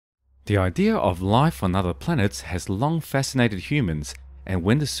The idea of life on other planets has long fascinated humans, and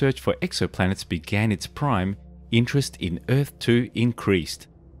when the search for exoplanets began its prime, interest in Earth too increased.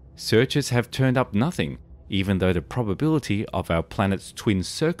 Searchers have turned up nothing, even though the probability of our planet's twin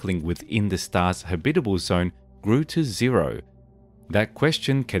circling within the star's habitable zone grew to 0. That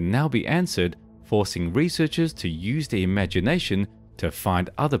question can now be answered, forcing researchers to use their imagination to find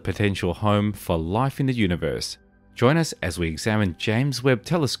other potential home for life in the universe. Join us as we examine James Webb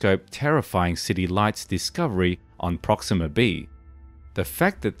Telescope terrifying city lights discovery on Proxima b. The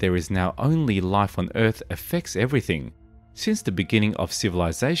fact that there is now only life on Earth affects everything. Since the beginning of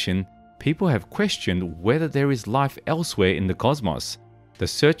civilization, people have questioned whether there is life elsewhere in the cosmos. The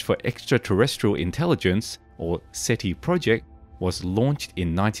search for extraterrestrial intelligence, or SETI project, was launched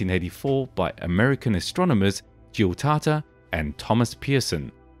in 1984 by American astronomers Jill Tarter and Thomas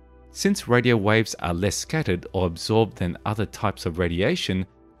Pearson. Since radio waves are less scattered or absorbed than other types of radiation,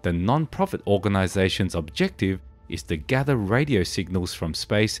 the non-profit organization's objective is to gather radio signals from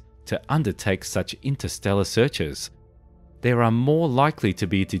space to undertake such interstellar searches. There are more likely to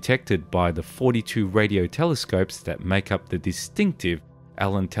be detected by the 42 radio telescopes that make up the distinctive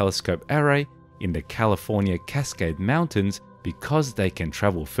Allen Telescope Array in the California Cascade Mountains because they can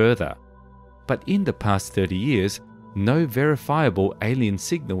travel further. But in the past 30 years, no verifiable alien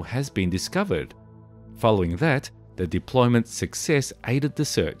signal has been discovered. Following that, the deployment's success aided the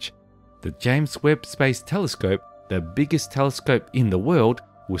search. The James Webb Space Telescope, the biggest telescope in the world,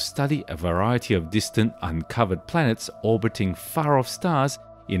 will study a variety of distant uncovered planets orbiting far-off stars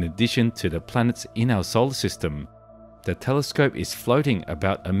in addition to the planets in our solar system. The telescope is floating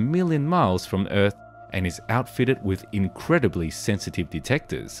about 1 million miles from Earth and is outfitted with incredibly sensitive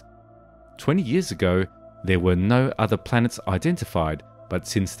detectors. 20 years ago, there were no other planets identified, but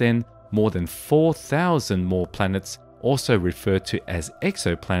since then, more than 4,000 more planets, also referred to as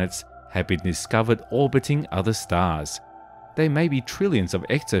exoplanets, have been discovered orbiting other stars. There may be trillions of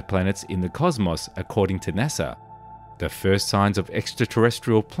exoplanets in the cosmos, according to NASA. The first signs of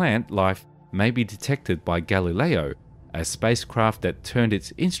extraterrestrial plant life may be detected by Galileo, a spacecraft that turned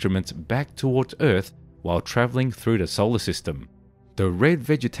its instruments back toward Earth while traveling through the solar system. The red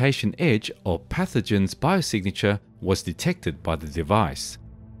vegetation edge or pathogen's biosignature was detected by the device.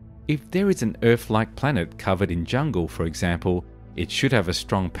 If there is an Earth-like planet covered in jungle, for example, it should have a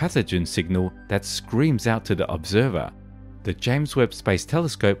strong pathogen signal that screams out to the observer. The James Webb Space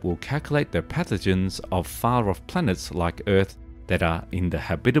Telescope will calculate the pathogens of far-off planets like Earth that are in the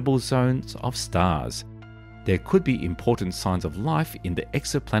habitable zones of stars. There could be important signs of life in the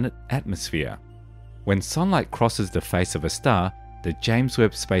exoplanet atmosphere. When sunlight crosses the face of a star, the James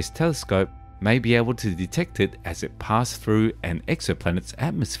Webb Space Telescope may be able to detect it as it passes through an exoplanet's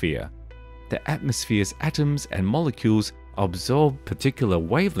atmosphere. The atmosphere's atoms and molecules absorb particular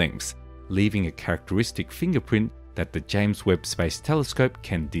wavelengths, leaving a characteristic fingerprint that the James Webb Space Telescope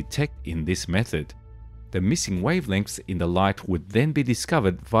can detect in this method. The missing wavelengths in the light would then be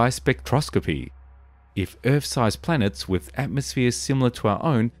discovered via spectroscopy. If Earth-sized planets with atmospheres similar to our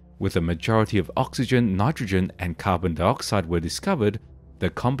own, with a majority of oxygen, nitrogen, and carbon dioxide were discovered, the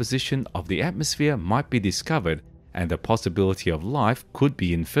composition of the atmosphere might be discovered and the possibility of life could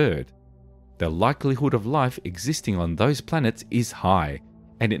be inferred. The likelihood of life existing on those planets is high,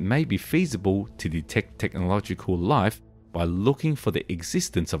 and it may be feasible to detect technological life by looking for the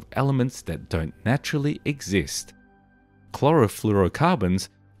existence of elements that don't naturally exist. Chlorofluorocarbons,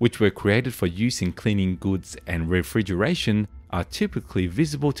 which were created for use in cleaning goods and refrigeration, are typically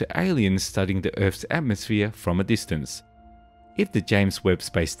visible to aliens studying the Earth's atmosphere from a distance. If the James Webb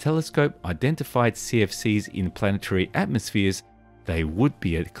Space Telescope identified CFCs in planetary atmospheres, they would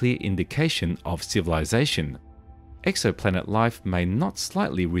be a clear indication of civilization. Exoplanet life may not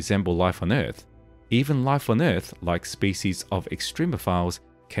slightly resemble life on Earth. Even life on Earth, like species of extremophiles,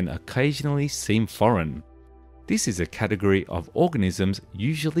 can occasionally seem foreign. This is a category of organisms,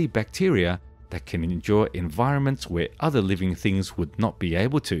 usually bacteria, that can endure environments where other living things would not be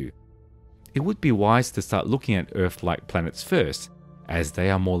able to. It would be wise to start looking at Earth-like planets first, as they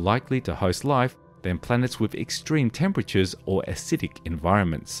are more likely to host life than planets with extreme temperatures or acidic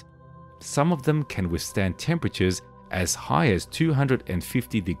environments. Some of them can withstand temperatures as high as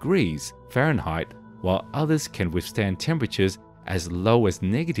 250 degrees Fahrenheit, while others can withstand temperatures as low as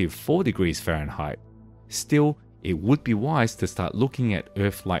 -4 degrees Fahrenheit. Still, it would be wise to start looking at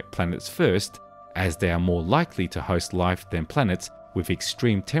Earth-like planets first, as they are more likely to host life than planets with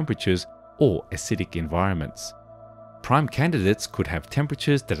extreme temperatures or acidic environments. Prime candidates could have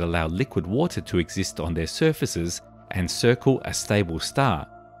temperatures that allow liquid water to exist on their surfaces and circle a stable star.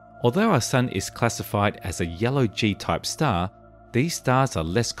 Although our Sun is classified as a yellow G-type star, These stars are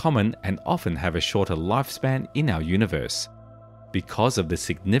less common and often have a shorter lifespan in our universe. Because of the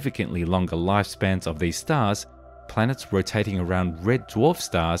significantly longer lifespans of these stars, planets rotating around red dwarf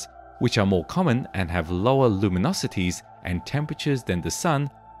stars, which are more common and have lower luminosities and temperatures than the Sun,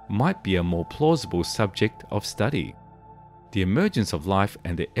 might be a more plausible subject of study. The emergence of life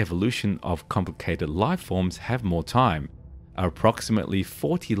and the evolution of complicated life forms have more time. Approximately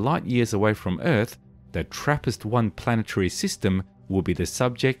 40 light-years away from Earth, the TRAPPIST-1 planetary system will be the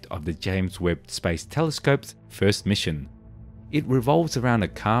subject of the James Webb Space Telescope's first mission. It revolves around a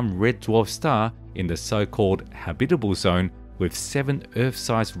calm red dwarf star in the so-called habitable zone with 7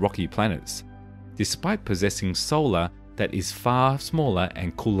 Earth-sized rocky planets. Despite possessing solar that is far smaller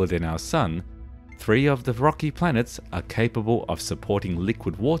and cooler than our Sun, 3 of the rocky planets are capable of supporting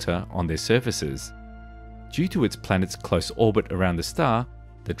liquid water on their surfaces. Due to its planet's close orbit around the star,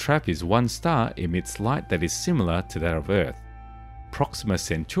 the TRAPPIST-1 star emits light that is similar to that of Earth. Proxima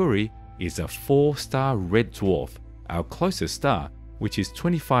Centauri is a 4-star red dwarf. Our closest star, which is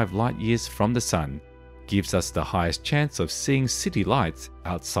 25 light-years from the Sun, gives us the highest chance of seeing city lights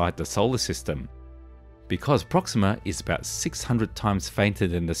outside the solar system. Because Proxima is about 600 times fainter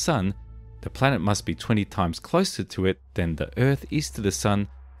than the Sun, the planet must be 20 times closer to it than the Earth is to the Sun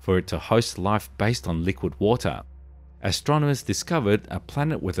for it to host life based on liquid water. Astronomers discovered a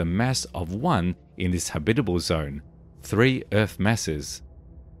planet with a mass of 1 in this habitable zone, 3 Earth masses.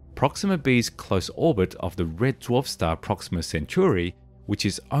 Proxima B's close orbit of the red dwarf star Proxima Centauri, which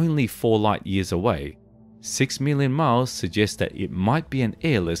is only 4 light-years away, 6 million miles, suggests that it might be an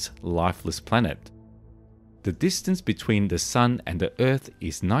airless, lifeless planet. The distance between the Sun and the Earth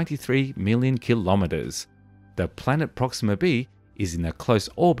is 93 million kilometers. The planet Proxima b is in a close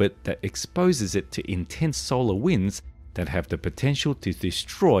orbit that exposes it to intense solar winds that have the potential to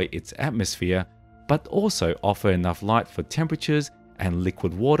destroy its atmosphere, but also offer enough light for temperatures and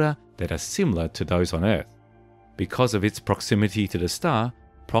liquid water that are similar to those on Earth. Because of its proximity to the star,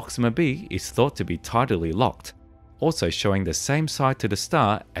 Proxima b is thought to be tidally locked, also showing the same side to the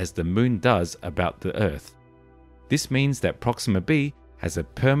star as the Moon does about the Earth. This means that Proxima b has a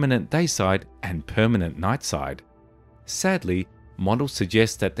permanent day side and permanent night side. Sadly, models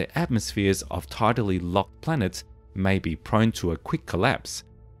suggest that the atmospheres of tidally locked planets may be prone to a quick collapse.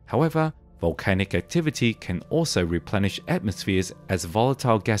 However, volcanic activity can also replenish atmospheres as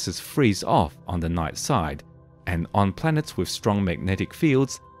volatile gases freeze off on the night side, and on planets with strong magnetic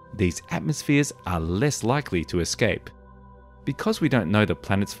fields, these atmospheres are less likely to escape. Because we don't know the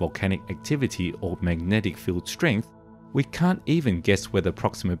planet's volcanic activity or magnetic field strength, we can't even guess whether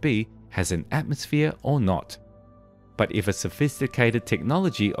Proxima b has an atmosphere or not. But if a sophisticated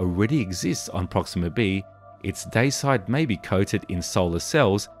technology already exists on Proxima b, its day side may be coated in solar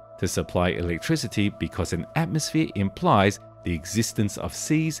cells to supply electricity because an atmosphere implies the existence of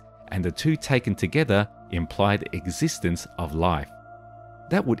seas, and the two taken together imply the existence of life.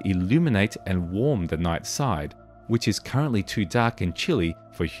 That would illuminate and warm the night side, which is currently too dark and chilly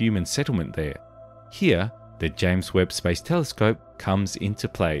for human settlement there. Here, the James Webb Space Telescope comes into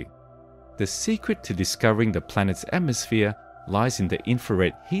play. The secret to discovering the planet's atmosphere lies in the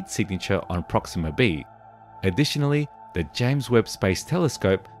infrared heat signature on Proxima b. Additionally, the James Webb Space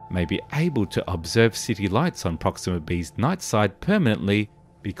Telescope may be able to observe city lights on Proxima b's night side permanently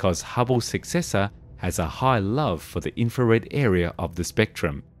because Hubble's successor has a high love for the infrared area of the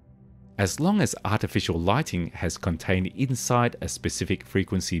spectrum. As long as artificial lighting has contained inside a specific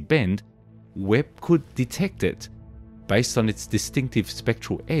frequency band, Webb could detect it. Based on its distinctive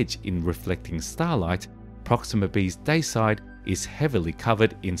spectral edge in reflecting starlight, Proxima b's day side is heavily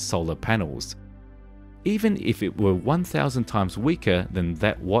covered in solar panels. Even if it were 1,000 times weaker than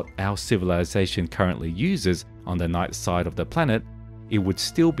what our civilization currently uses on the night side of the planet, it would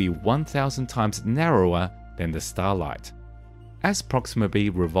still be 1,000 times narrower than the starlight. As Proxima b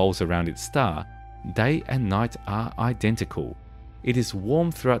revolves around its star, day and night are identical. It is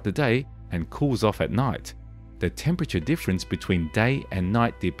warm throughout the day and cools off at night. The temperature difference between day and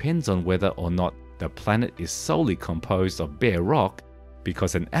night depends on whether or not the planet is solely composed of bare rock,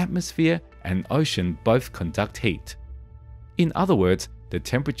 because an atmosphere and ocean both conduct heat. In other words, the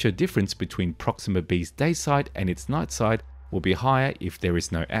temperature difference between Proxima b's day side and its night side will be higher if there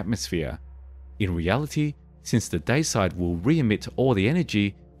is no atmosphere. In reality, since the day side will re-emit all the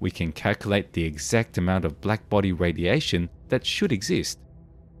energy, we can calculate the exact amount of black body radiation that should exist.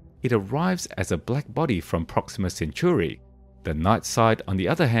 It arrives as a black body from Proxima Centauri. The night side, on the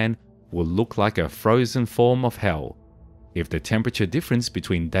other hand, will look like a frozen form of hell. If the temperature difference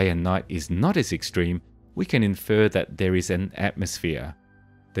between day and night is not as extreme, we can infer that there is an atmosphere.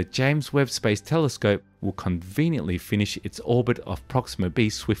 The James Webb Space Telescope will conveniently finish its orbit of Proxima b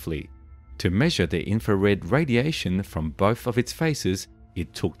swiftly. To measure the infrared radiation from both of its faces,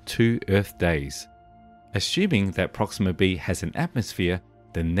 it took 2 Earth days. Assuming that Proxima b has an atmosphere,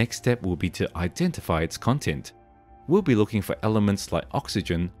 the next step will be to identify its content. We'll be looking for elements like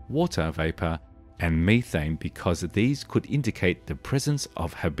oxygen, water vapor, and methane because these could indicate the presence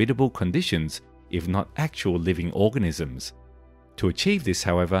of habitable conditions, if not actual living organisms. To achieve this,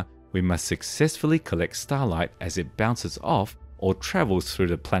 however, we must successfully collect starlight as it bounces off or travels through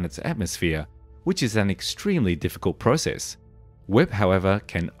the planet's atmosphere, which is an extremely difficult process. Webb, however,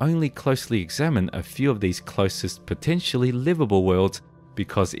 can only closely examine a few of these closest potentially livable worlds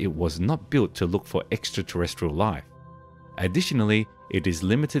because it was not built to look for extraterrestrial life. Additionally, it is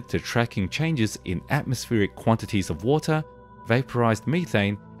limited to tracking changes in atmospheric quantities of water, vaporized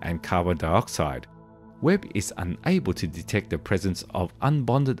methane, and carbon dioxide. Webb is unable to detect the presence of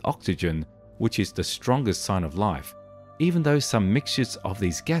unbonded oxygen, which is the strongest sign of life, even though some mixtures of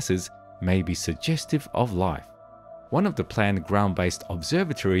these gases may be suggestive of life. One of the planned ground-based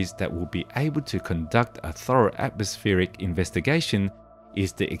observatories that will be able to conduct a thorough atmospheric investigation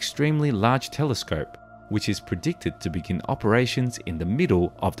is the Extremely Large Telescope, which is predicted to begin operations in the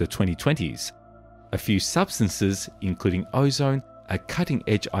middle of the 2020s. A few substances, including ozone, a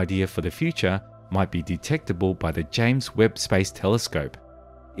cutting-edge idea for the future, might be detectable by the James Webb Space Telescope.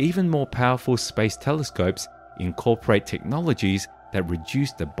 Even more powerful space telescopes incorporate technologies that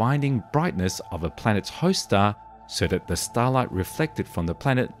reduce the binding brightness of a planet's host star so that the starlight reflected from the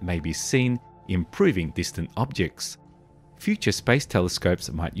planet may be seen, improving distant objects. Future space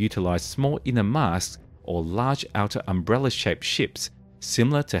telescopes might utilize small inner masks or large outer umbrella-shaped ships,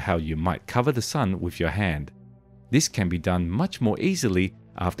 similar to how you might cover the sun with your hand. This can be done much more easily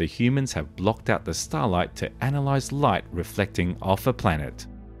after humans have blocked out the starlight to analyze light reflecting off a planet.